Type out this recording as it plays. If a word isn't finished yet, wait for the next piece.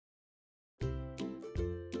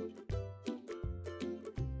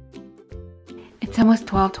It's almost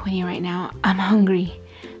 12:20 right now. I'm hungry.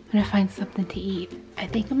 I'm gonna find something to eat. I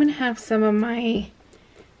think I'm gonna have some of my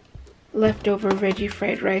leftover veggie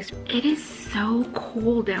fried rice. It is so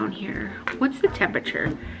cold down here. What's the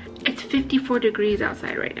temperature? It's 54 degrees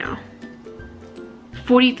outside right now.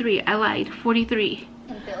 43, I lied, 43.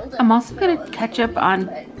 I'm also gonna catch up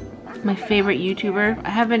on my favorite YouTuber. I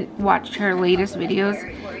haven't watched her latest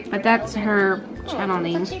videos, but that's her channel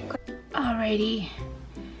name. Alrighty,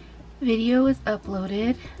 video is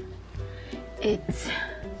uploaded. It's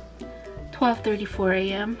 12:34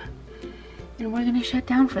 a.m. and we're gonna shut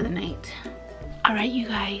down for the night. Alright you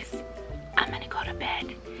guys, I'm gonna go to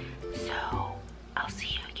bed. So I'll see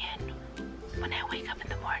you again when I wake up in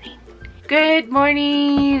the morning. Good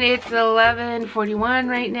morning, it's 11:41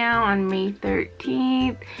 right now on May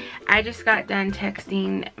 13th. I just got done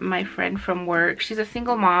texting my friend from work. She's a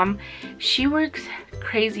single mom. She works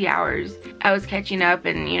crazy hours. I was catching up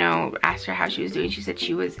and, you know, asked her how she was doing. She said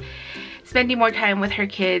she was spending more time with her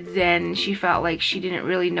kids and she felt like she didn't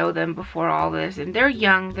really know them before all this. And they're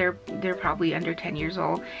young, they're probably under 10 years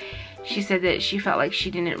old. She said that she felt like she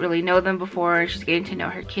didn't really know them before. She's getting to know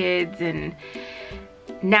her kids and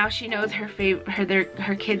now she knows her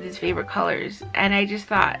kids' favorite colors. And I just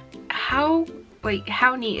thought, how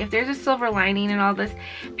neat. If there's a silver lining in all this,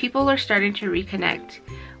 people are starting to reconnect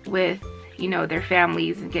with, you know, their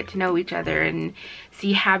families and get to know each other and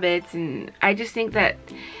see habits. And I just think that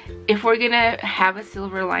if we're gonna have a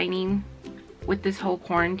silver lining with this whole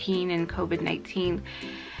quarantine and COVID-19,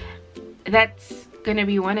 that's gonna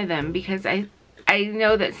be one of them, because I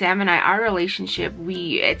know that Sam and I, our relationship,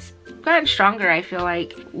 it's gotten stronger. I feel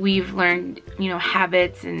like we've learned, you know,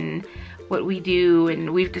 habits and what we do,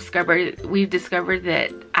 and we've discovered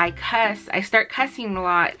that I start cussing a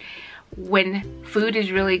lot when food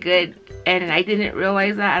is really good, and I didn't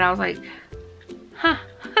realize that, and I was like, huh,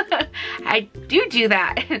 I do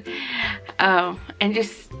that. And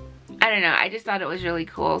just, I don't know, I just thought it was really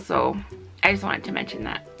cool, so I just wanted to mention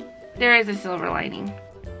that. There is a silver lining.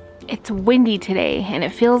 It's windy today, and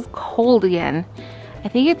it feels cold again. I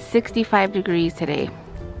think it's 65 degrees today.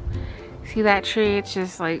 See that tree? It's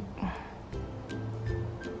just like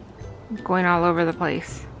going all over the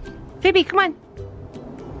place. Phoebe, come on.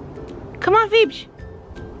 Come on, Phoebe.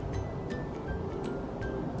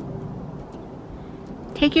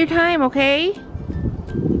 Take your time, okay?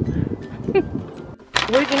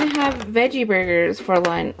 We're gonna have veggie burgers for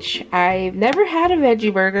lunch. I've never had a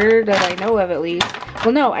veggie burger that I know of, at least.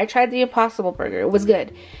 Well, no, I tried the Impossible Burger. It was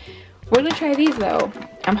good. We're gonna try these though.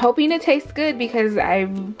 I'm hoping it tastes good because I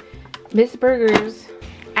miss burgers.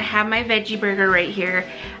 I have my veggie burger right here.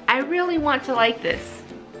 I really want to like this.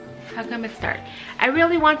 How come it's dark? I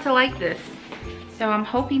really want to like this. So I'm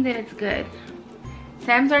hoping that it's good.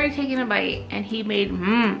 Sam's already taken a bite and he made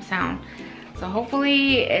sound. So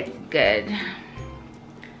hopefully it's good.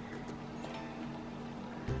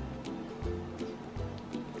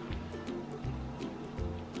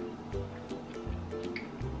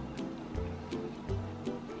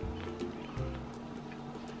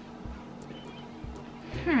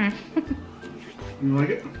 You like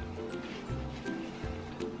it?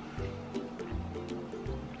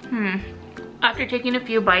 After taking a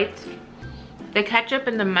few bites, the ketchup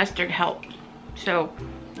and the mustard helped. So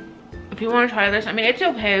if you want to try this, I mean, it's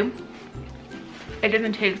okay. It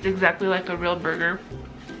doesn't taste exactly like a real burger,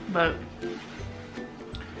 but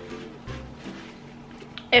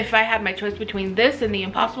if I had my choice between this and the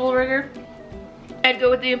Impossible Burger, I'd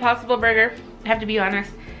go with the Impossible Burger. I have to be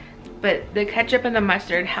honest. But the ketchup and the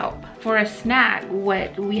mustard help. For a snack,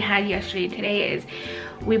 what we had yesterday and today is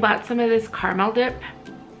we bought some of this caramel dip.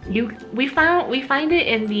 We find it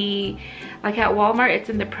in the, like at Walmart, it's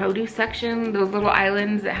in the produce section, those little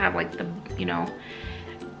islands that have like the, you know,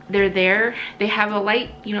 they're there. They have a light,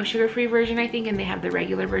 you know, sugar-free version, I think, and they have the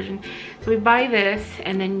regular version. So we buy this,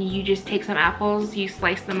 and then you just take some apples, you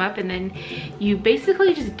slice them up, and then you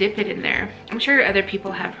basically just dip it in there. I'm sure other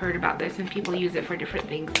people have heard about this and people use it for different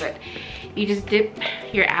things, but you just dip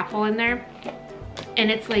your apple in there,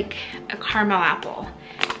 and it's like a caramel apple.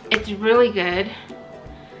 It's really good,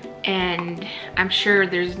 and I'm sure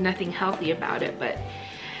there's nothing healthy about it, but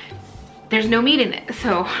there's no meat in it,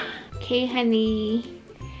 so. Okay, honey.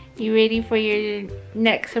 You ready for your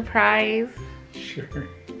next surprise? Sure.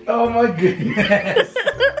 Oh my goodness.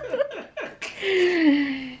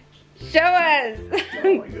 Show us.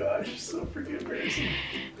 Oh my gosh, so freaking embarrassing.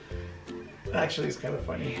 Actually, it's kind of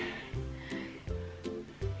funny.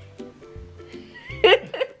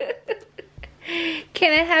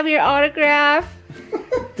 Can I have your autograph?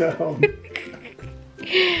 Dumb.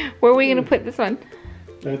 Where are we gonna put this one?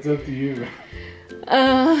 That's up to you.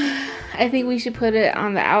 I think we should put it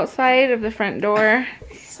on the outside of the front door.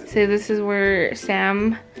 So this is where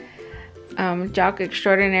Sam, jock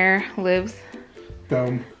extraordinaire, lives.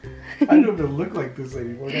 Dumb. I don't even look like this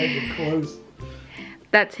anymore. I have the clothes.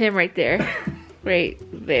 That's him right there. Right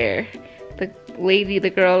there. The lady, the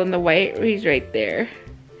girl in the white, he's right there.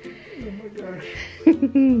 Oh my gosh.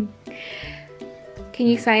 Can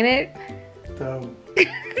you sign it? Dumb.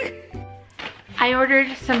 I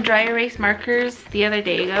ordered some dry erase markers the other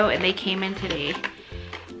day ago and they came in today.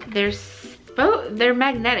 They're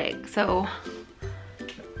magnetic, so.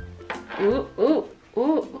 Ooh, ooh,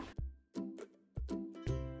 ooh.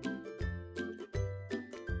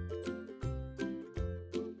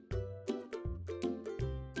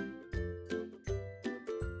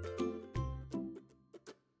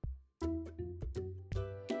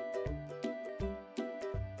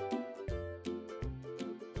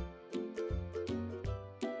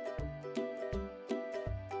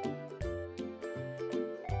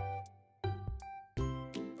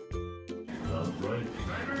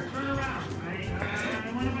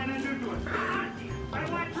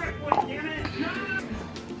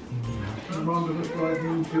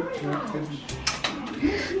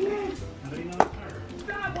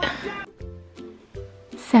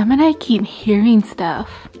 Sam and I keep hearing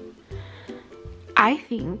stuff. I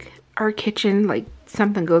think our kitchen, like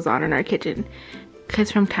something goes on in our kitchen,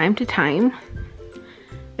 because from time to time,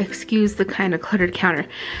 excuse the kind of cluttered counter,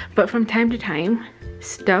 but from time to time,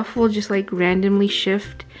 stuff will just like randomly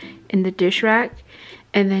shift in the dish rack.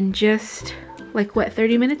 And then just like what,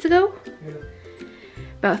 30 minutes ago? Yeah.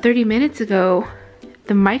 About 30 minutes ago,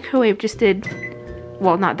 the microwave just did,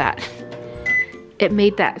 well, not that. It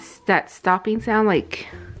made that stopping sound, like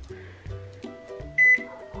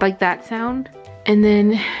that sound. And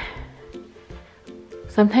then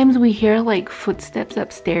sometimes we hear like footsteps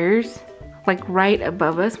upstairs, like right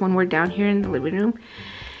above us when we're down here in the living room.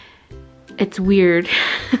 It's weird.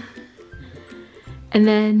 And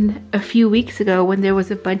then a few weeks ago when there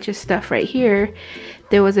was a bunch of stuff right here,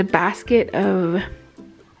 there was a basket of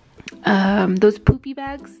those poopy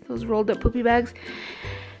bags, those rolled up poopy bags.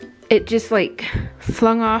 It just like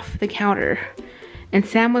flung off the counter. And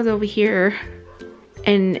Sam was over here,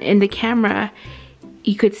 and in the camera,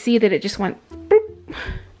 you could see that it just went boop.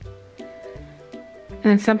 And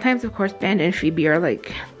then sometimes, of course, Ben and Phoebe are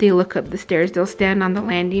like, they look up the stairs. They'll stand on the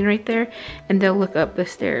landing right there, and they'll look up the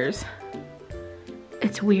stairs.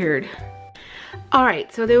 It's weird. All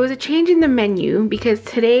right, so there was a change in the menu because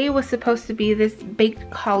today was supposed to be this baked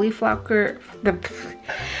cauliflower,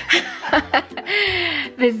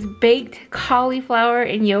 this baked cauliflower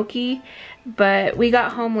and gnocchi, but we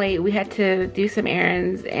got home late. We had to do some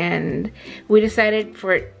errands and we decided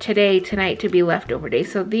for tonight to be leftover day.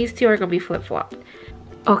 So these two are gonna be flip-flopped.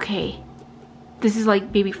 Okay, this is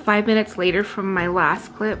like maybe 5 minutes later from my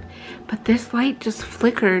last clip, but this light just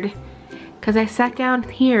flickered. Because I sat down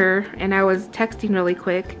here and I was texting really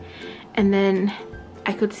quick and then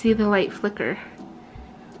I could see the light flicker.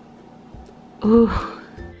 Ooh,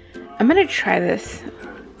 I'm gonna try this.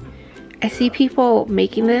 I see people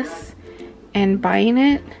making this and buying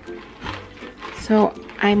it, so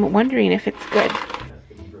I'm wondering if it's good.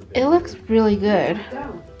 It looks really good.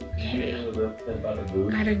 Okay.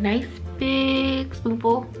 Got a nice big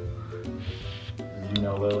spoonful. Did you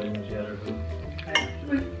know Lily when she had her food?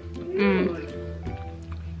 Really?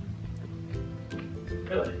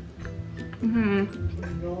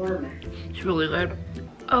 It's really good.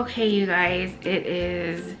 Okay, you guys, it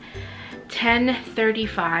is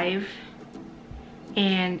 10:35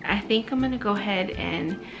 and I think I'm gonna go ahead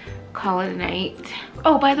and call it a night.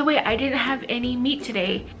 Oh, by the way, I didn't have any meat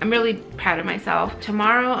today. I'm really proud of myself.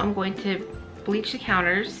 Tomorrow I'm going to bleach the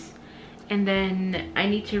counters and then I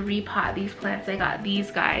need to repot these plants. I got these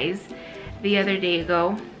guys the other day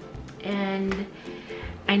ago and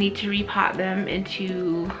I need to repot them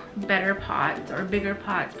into better pots or bigger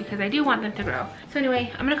pots because I do want them to grow. So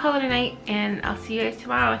anyway, I'm gonna call it a night and I'll see you guys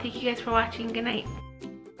tomorrow. Thank you guys for watching. Good night.